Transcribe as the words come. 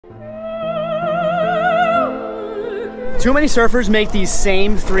Too many surfers make these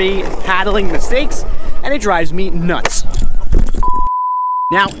same 3 paddling mistakes, and it drives me nuts.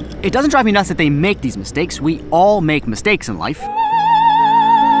 Now, it doesn't drive me nuts that they make these mistakes. We all make mistakes in life.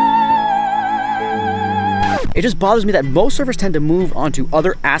 It just bothers me that most surfers tend to move on to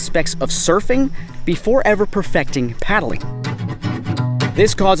other aspects of surfing before ever perfecting paddling.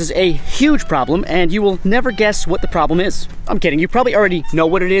 This causes a huge problem, and you will never guess what the problem is. I'm kidding, you probably already know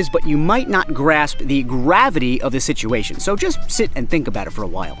what it is, but you might not grasp the gravity of the situation, so just sit and think about it for a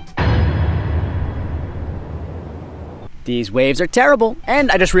while. These waves are terrible,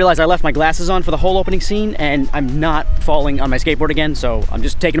 and I just realized I left my glasses on for the whole opening scene, and I'm not falling on my skateboard again, so I'm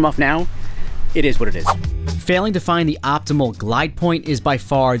just taking them off now. It is what it is. Failing to find the optimal glide point is by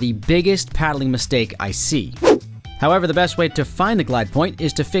far the biggest paddling mistake I see. However, the best way to find the glide point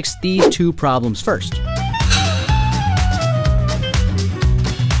is to fix these 2 problems first.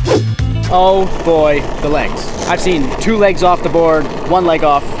 Oh boy, the legs. I've seen 2 legs off the board, 1 leg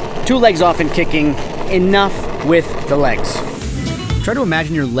off, 2 legs off and kicking. Enough with the legs. Try to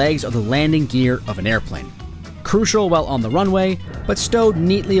imagine your legs are the landing gear of an airplane. Crucial while on the runway, but stowed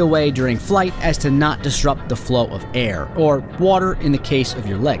neatly away during flight as to not disrupt the flow of air, or water in the case of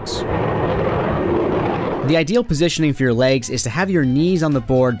your legs. The ideal positioning for your legs is to have your knees on the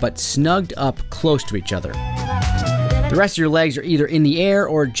board but snugged up close to each other. The rest of your legs are either in the air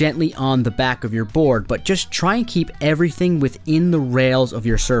or gently on the back of your board, but just try and keep everything within the rails of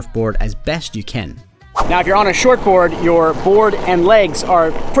your surfboard as best you can. Now, if you're on a shortboard, your board and legs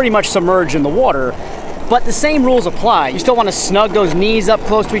are pretty much submerged in the water, but the same rules apply. You still want to snug those knees up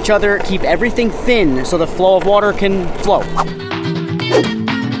close to each other, keep everything thin so the flow of water can flow.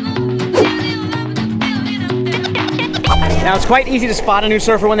 Now, it's quite easy to spot a new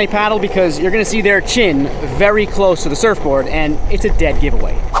surfer when they paddle because you're going to see their chin very close to the surfboard, and it's a dead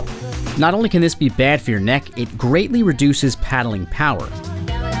giveaway. Not only can this be bad for your neck, it greatly reduces paddling power.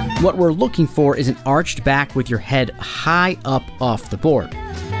 What we're looking for is an arched back with your head high up off the board.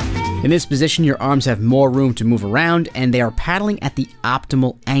 In this position, your arms have more room to move around, and they are paddling at the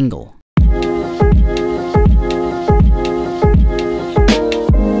optimal angle.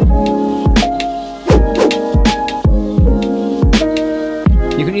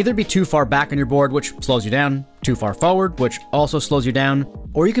 You can either be too far back on your board, which slows you down, too far forward, which also slows you down,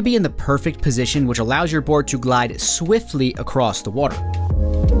 or you could be in the perfect position, which allows your board to glide swiftly across the water.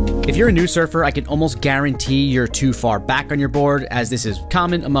 If you're a new surfer, I can almost guarantee you're too far back on your board, as this is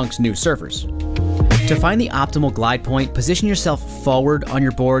common amongst new surfers. To find the optimal glide point, position yourself forward on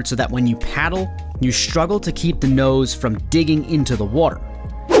your board so that when you paddle, you struggle to keep the nose from digging into the water.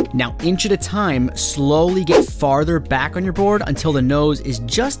 Now, inch at a time, slowly get farther back on your board until the nose is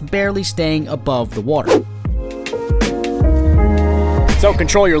just barely staying above the water. So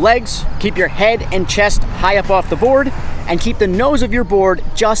control your legs, keep your head and chest high up off the board, and keep the nose of your board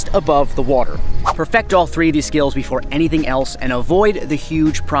just above the water. Perfect all 3 of these skills before anything else and avoid the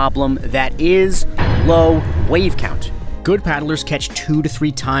huge problem that is low wave count. Good paddlers catch 2 to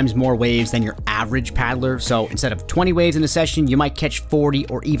 3 times more waves than your average paddler, so instead of 20 waves in a session, you might catch 40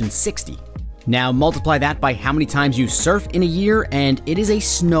 or even 60. Now multiply that by how many times you surf in a year, and it is a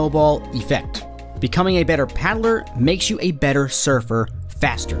snowball effect. Becoming a better paddler makes you a better surfer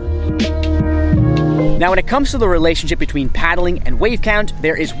faster. Now, when it comes to the relationship between paddling and wave count,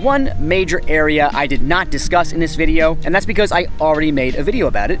 there is one major area I did not discuss in this video, and that's because I already made a video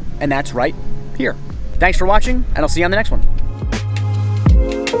about it, and that's right here. Thanks for watching, and I'll see you on the next one.